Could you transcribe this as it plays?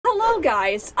Hello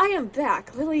guys, I am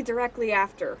back, literally directly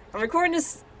after. I'm recording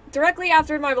this directly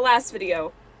after my last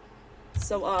video.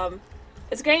 So,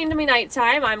 it's getting to be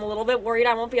nighttime. I'm a little bit worried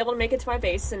I won't be able to make it to my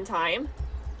base in time.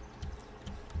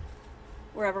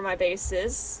 Wherever my base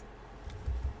is.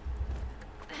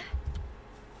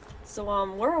 So,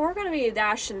 we're gonna be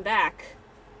dashing back.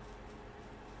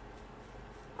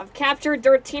 I've captured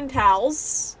 13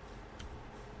 pals.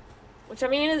 Which, I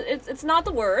mean, it's not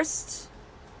the worst.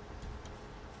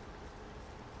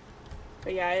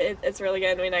 But yeah, it's really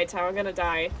getting to be nighttime. I'm gonna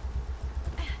die.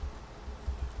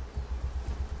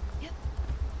 Yep.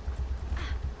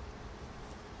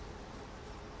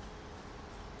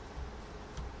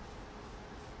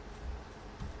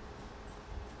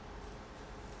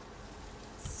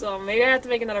 So maybe I have to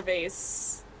make another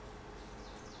base.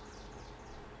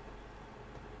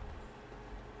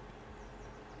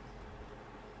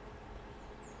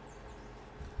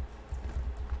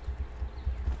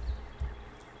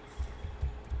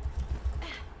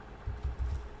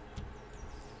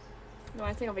 No,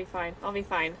 I think I'll be fine. I'll be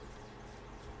fine.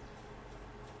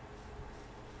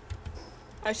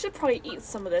 I should probably eat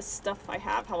some of this stuff I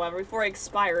have, however, before it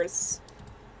expires.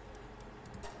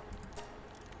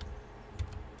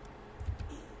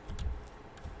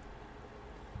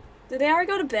 Did they already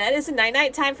go to bed? Is it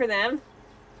night-night time for them?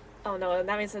 Oh no,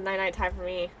 that means it's night-night time for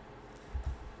me.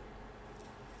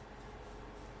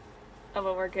 Oh,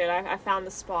 but we're good. I found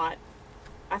the spot.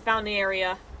 I found the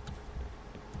area.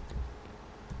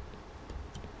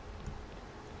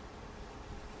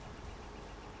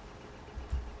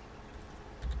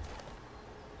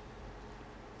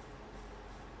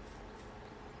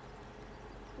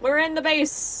 We're in the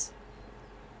base!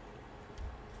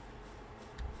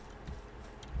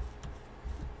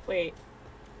 Wait.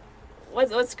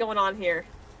 What's going on here?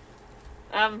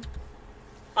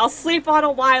 I'll sleep on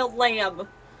a wild lamb.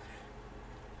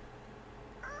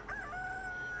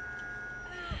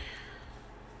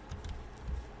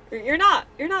 You're not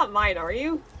mine, are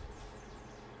you?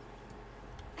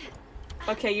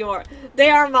 Okay, you are.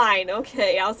 They are mine,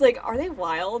 okay. I was like, are they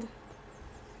wild?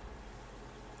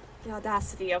 The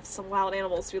audacity of some wild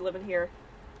animals who live in here.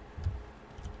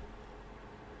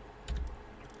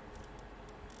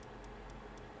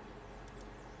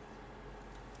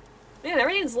 Man,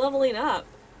 everything's leveling up.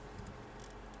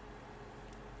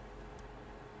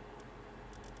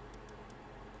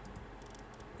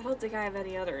 I don't think I have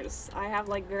any others. I have,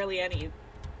 like, barely any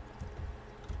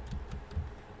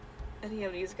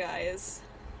of these guys.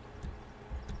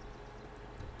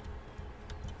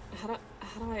 How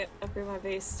do I upgrade my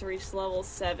base to reach level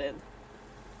 7?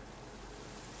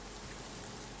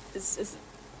 Do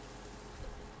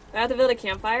I have to build a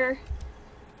campfire?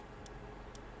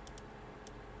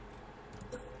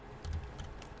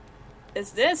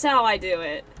 Is this how I do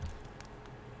it?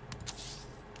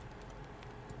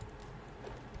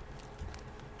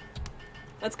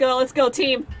 Let's go,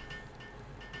 team!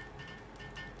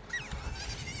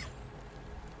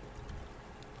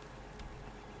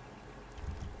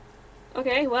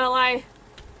 Okay, well, I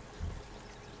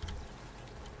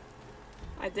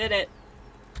did it.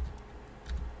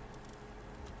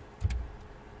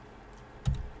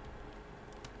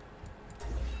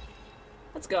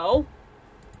 Let's go.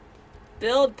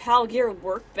 Build Pal Gear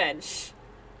workbench.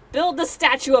 Build the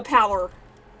Statue of Power.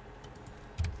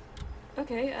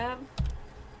 Okay,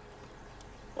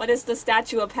 what is the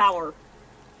Statue of Power?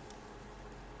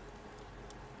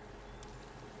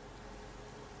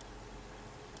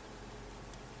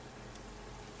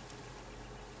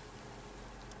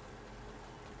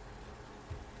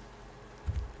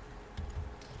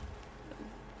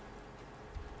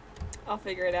 I'll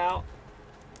figure it out.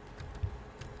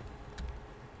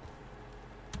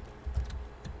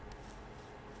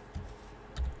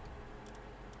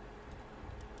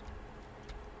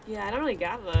 Yeah, I don't really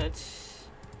got much.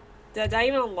 Did I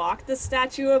even unlock the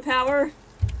Statue of Power?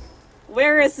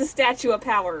 Where is the Statue of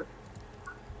Power?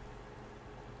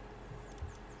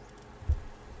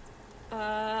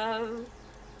 I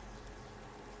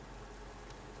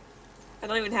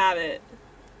don't even have it.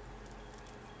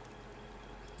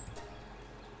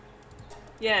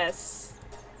 Yes.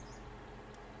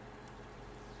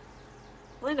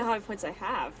 I don't know how many points I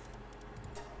have.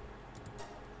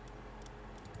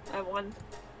 I have one.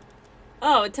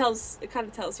 Oh, it kind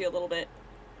of tells you a little bit.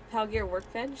 Pal Gear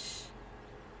workbench.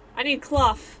 I need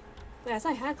cloth. Wait, I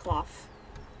thought I had cloth.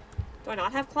 Do I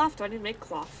not have cloth? Do I need to make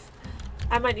cloth?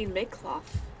 I might need to make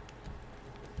cloth.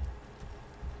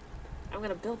 I'm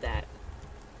gonna build that.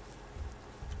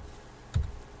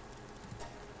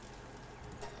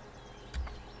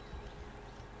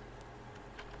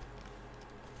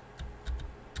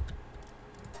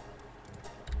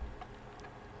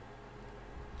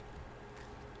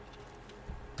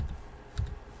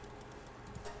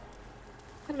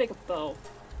 how to make a bow.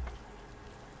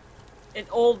 An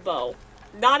old bow.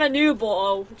 Not a new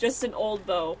bow, just an old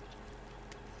bow.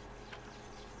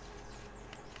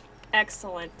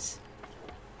 Excellent.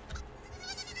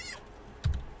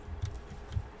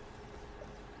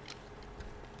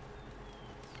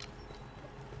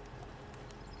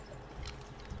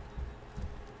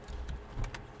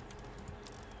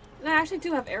 And I actually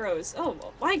do have arrows. Oh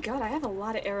my god, I have a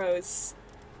lot of arrows.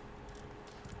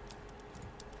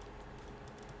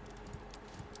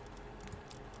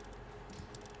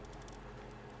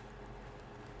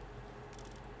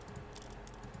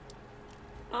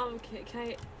 Can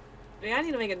I... Maybe I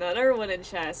need to make another wooden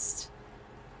chest.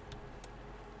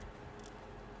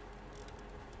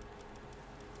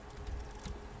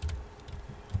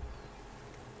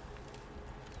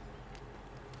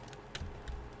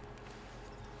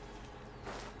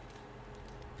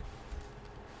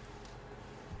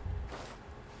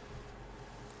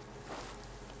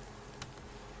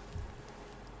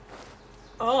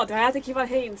 Oh, do I have to keep on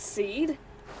hitting seed?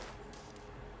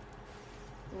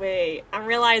 Wait, I'm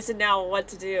realizing now what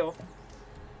to do.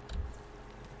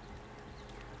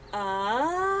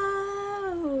 Oh.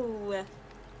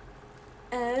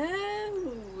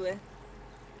 Oh.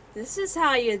 This is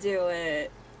how you do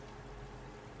it.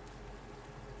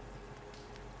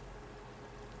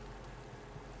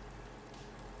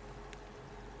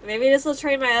 Maybe this will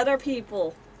train my other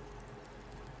people.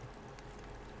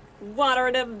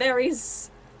 Water them berries.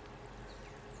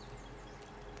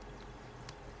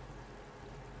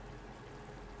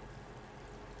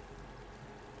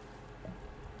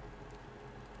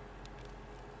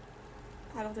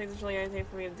 I don't think there's really anything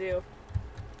for me to do.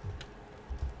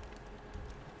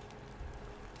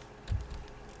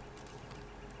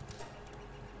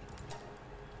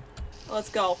 Let's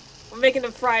go. We're making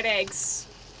them fried eggs.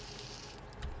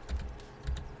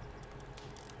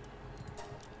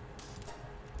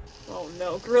 Oh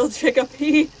no, grilled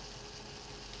chickpea.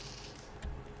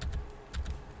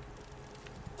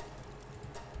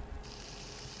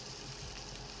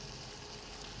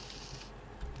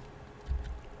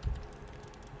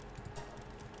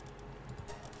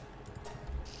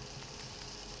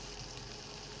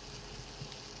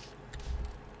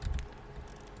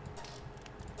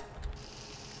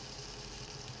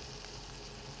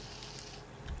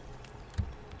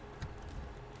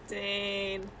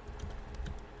 Dang.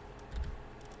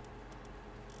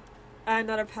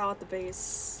 Another pal at the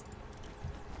base.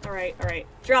 Alright, alright.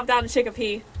 Drop down the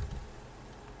chickpea.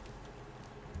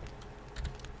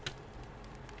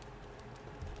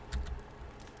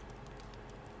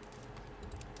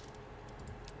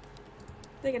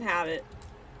 They can have it.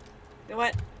 You know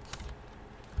what?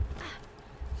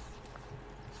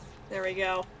 There we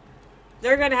go.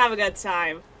 They're gonna have a good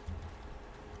time.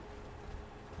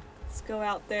 Let's go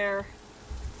out there.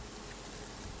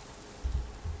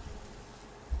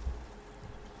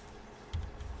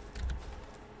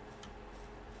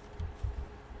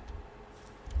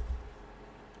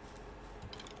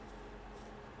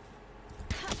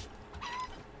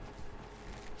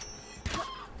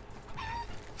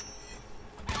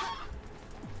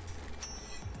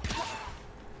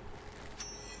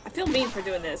 I feel mean for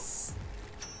doing this.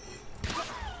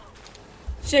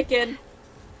 Chicken.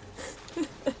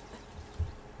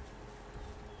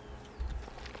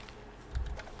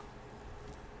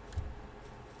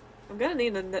 I'm gonna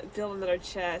need to build another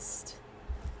chest.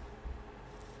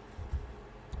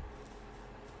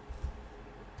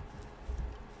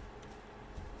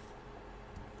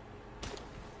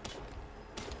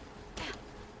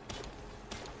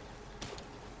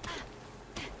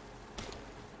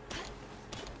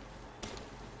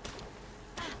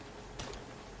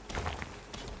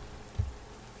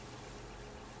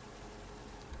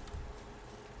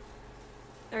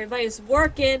 Everybody's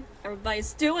working.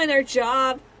 Everybody's doing their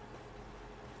job.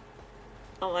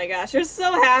 Oh my gosh, they're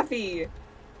so happy.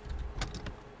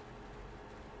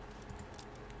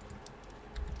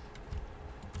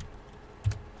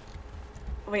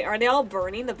 Wait, are they all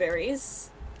burning the berries?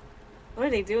 What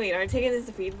are they doing? Are they taking this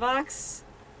to feed box?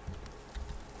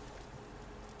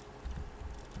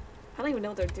 I don't even know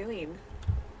what they're doing.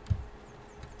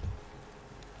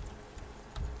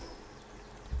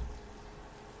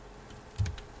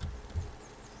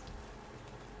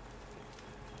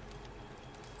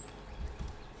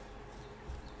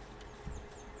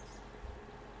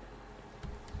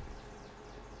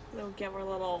 We'll get more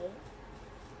little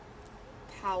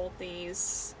powell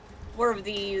these. More of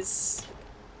these.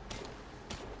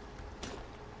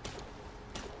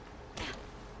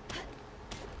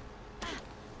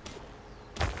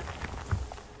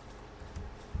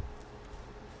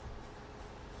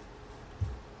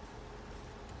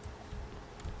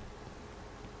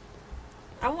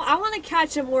 I want to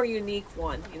catch a more unique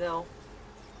one, you know?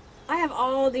 I have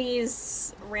all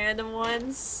these random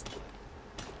ones.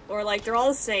 Or, like, they're all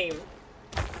the same.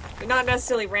 They're not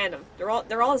necessarily random. They're all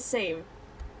the same.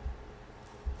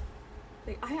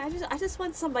 Like, I just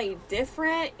want somebody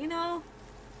different, you know?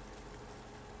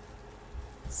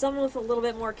 Someone with a little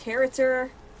bit more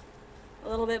character. A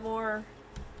little bit more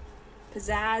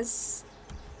pizzazz.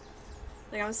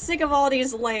 Like, I'm sick of all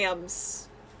these lambs.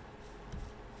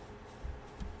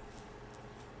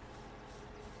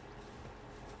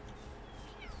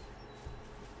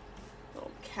 Oh,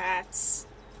 cats.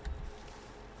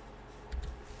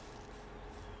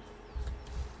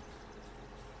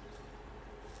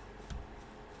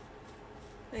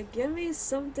 Like, give me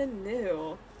something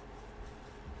new.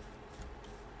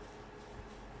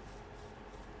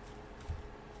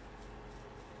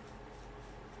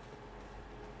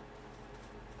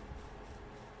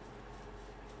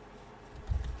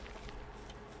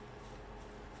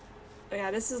 Oh yeah,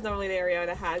 this is normally the area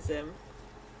that has him.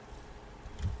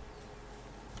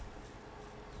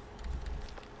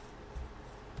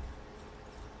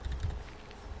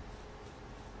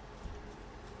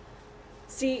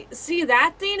 See,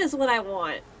 that thing is what I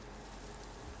want.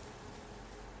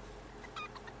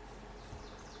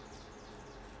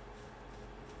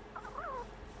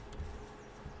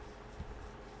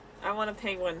 I want a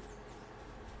penguin.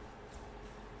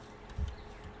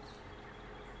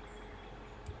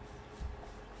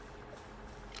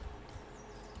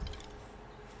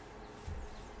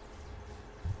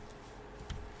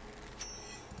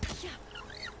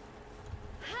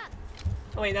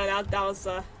 Oh wait, no, that was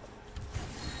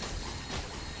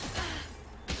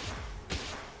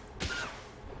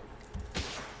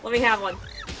let me have one.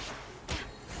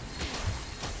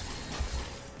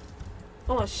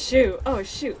 Oh shoot, oh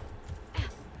shoot.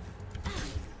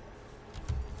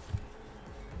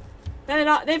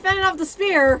 They fended off the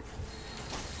spear!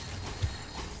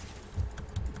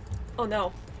 Oh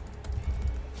no.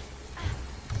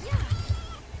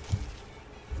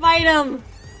 Fight him!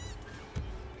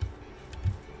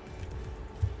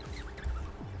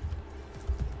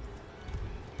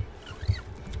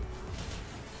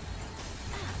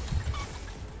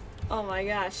 Oh my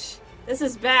gosh. This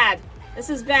is bad. This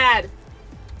is bad.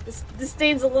 This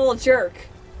thing's a little jerk.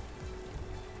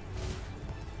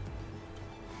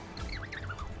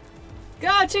 Go,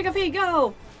 Chickapee,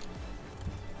 go!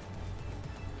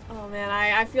 Oh man,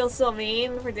 I feel so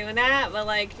mean for doing that, but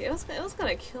like, it was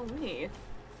gonna kill me.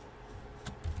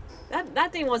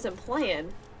 That thing wasn't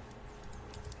playing.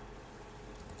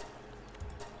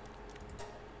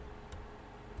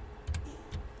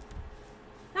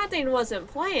 That thing wasn't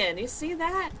playing. You see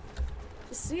that?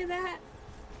 You see that?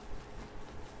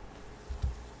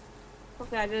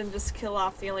 Hopefully I didn't just kill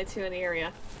off the only two in the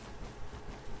area.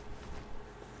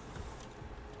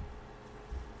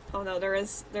 Oh no, there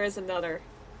is another.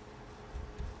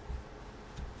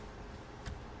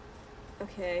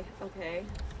 Okay, okay.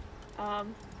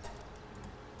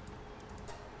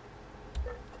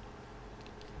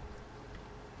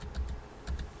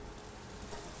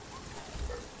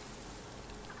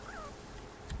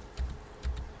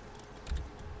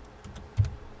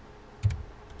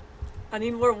 I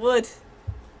need more wood.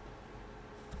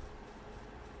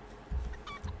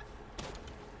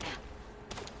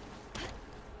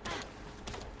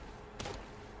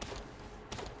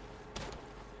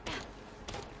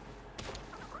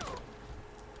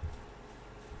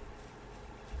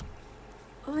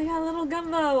 Oh my god, little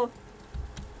gumbo!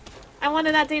 I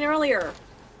wanted that thing earlier.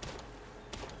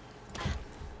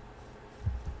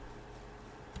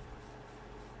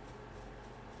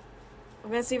 I'm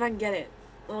gonna see if I can get it.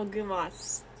 Little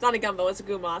Gumas. It's not a gumbo, it's a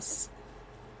Gumas.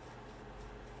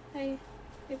 Hey.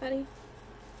 Hey, buddy.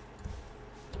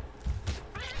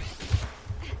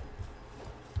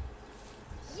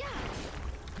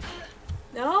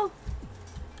 No?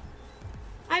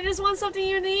 I just want something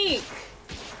unique.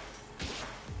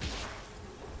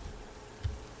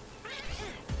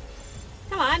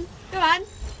 Come on. Come on.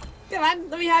 Come on.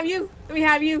 Let me have you. Let me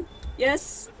have you.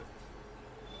 Yes.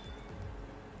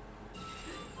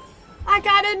 I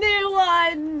got a new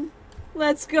one!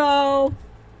 Let's go!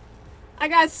 I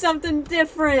got something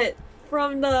different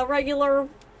from the regular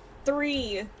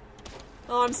 3.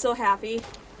 Oh, I'm so happy.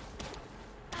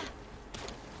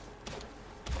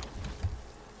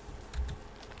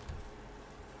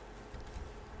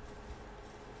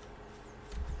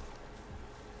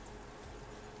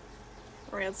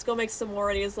 Alright, let's go make some more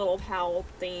of these little Palworld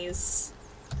thingies.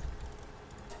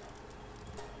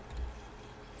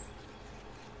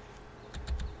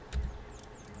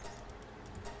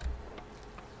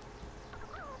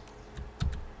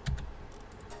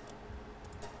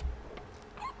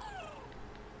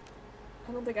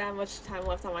 I don't think I have much time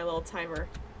left on my little timer.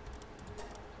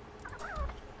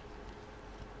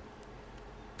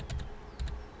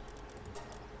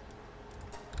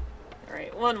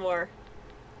 Alright, one more.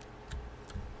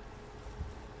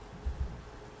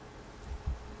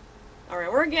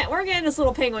 Alright, we're getting this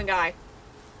little penguin guy.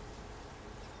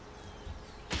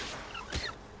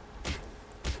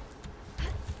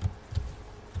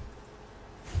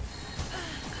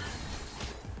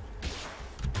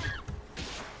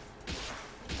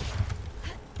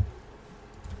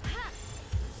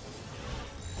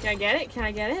 Can I get it? Can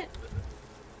I get it?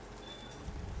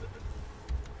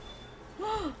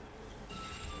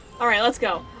 Alright, let's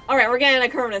go. Alright, we're getting a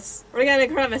crevice. We're getting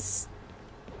a crevice.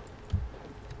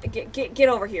 Get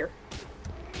over here.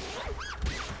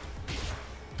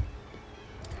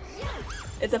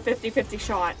 It's a 50-50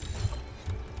 shot.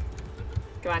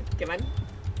 Come on, come on.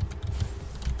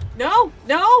 No!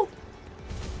 No!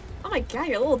 Oh my god,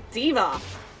 you're a little diva.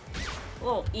 A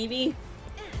little Eevee.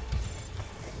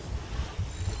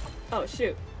 Oh,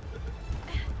 shoot.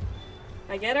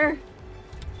 I get her?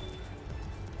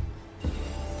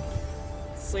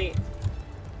 Sweet.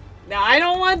 Now, I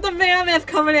don't want the mammoth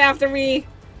coming after me!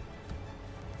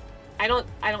 I don't...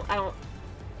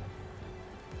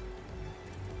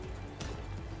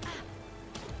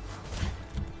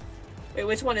 Wait,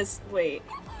 which one is... Wait.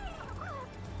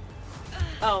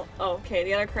 Oh, okay,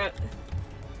 the other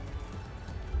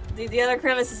the other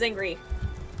crevice is angry.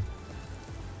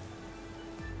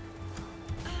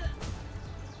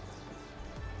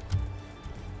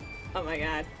 Oh my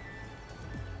god.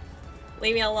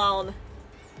 Leave me alone.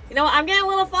 You know what? I'm getting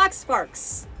little fox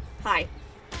sparks. Hi.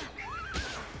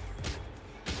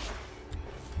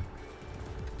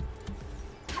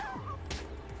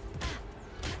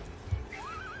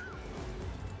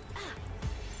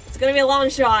 It's gonna be a long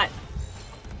shot.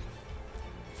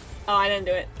 Oh, I didn't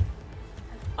do it.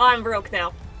 Oh, I'm broke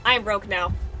now. I'm broke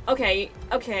now. Okay,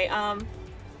 okay,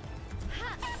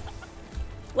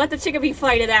 let the chickabee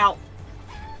fight it out.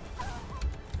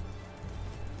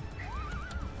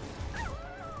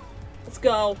 Let's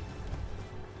go.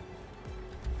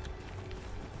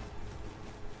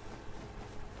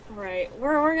 Alright,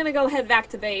 we're gonna go head back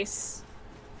to base.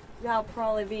 That'll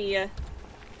probably be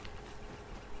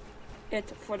it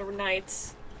for the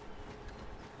night.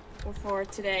 Or for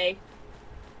today.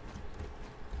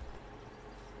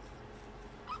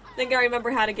 I think I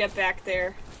remember how to get back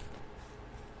there.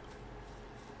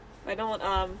 If I don't,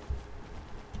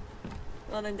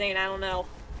 well then Dane, I don't know.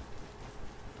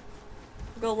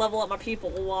 Go level up my people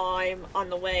while I'm on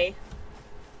the way.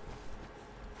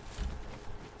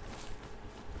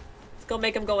 Let's go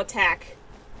make them go attack.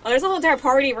 Oh, there's a whole entire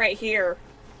party right here.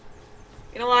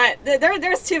 You know what?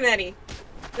 There's too many.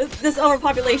 This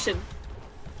overpopulation.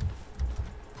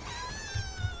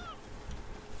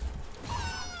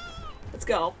 Let's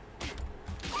go.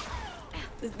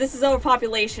 This is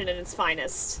overpopulation at its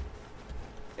finest.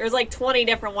 There's like 20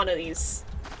 different one of these.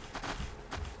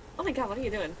 Oh my god, what are you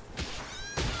doing?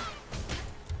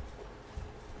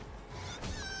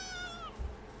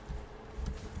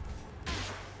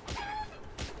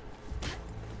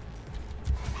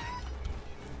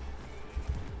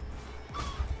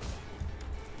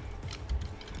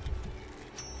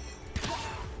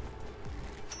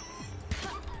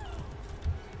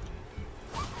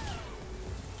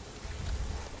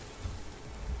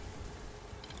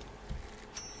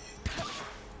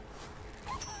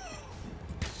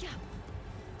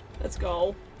 Let's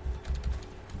go.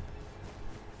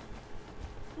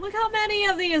 Look how many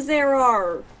of these there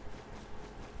are!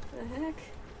 The heck?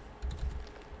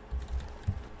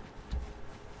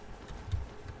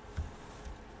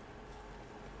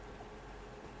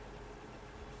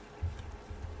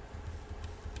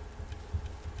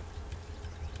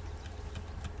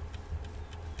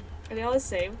 Are they all the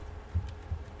same?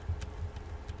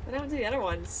 What happened to the other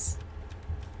ones?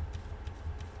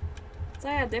 What's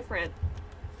that different?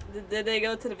 Did they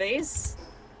go to the base?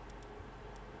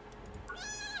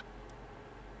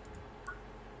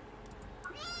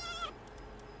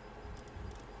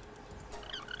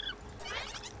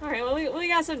 Alright, well we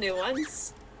got some new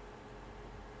ones.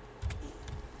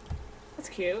 That's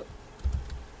cute.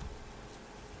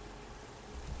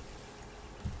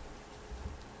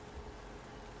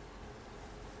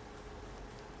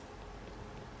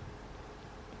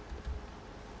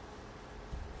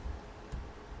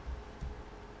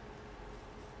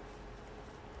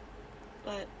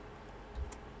 But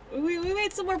we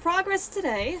made some more progress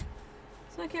today,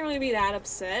 so I can't really be that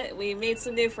upset. We made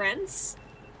some new friends,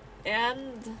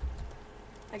 and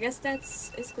I guess that's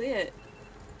basically it.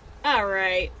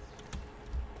 Alright.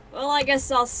 Well, I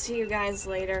guess I'll see you guys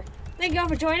later. Thank you all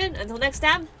for joining. Until next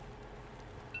time,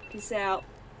 peace out.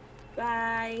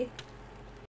 Bye.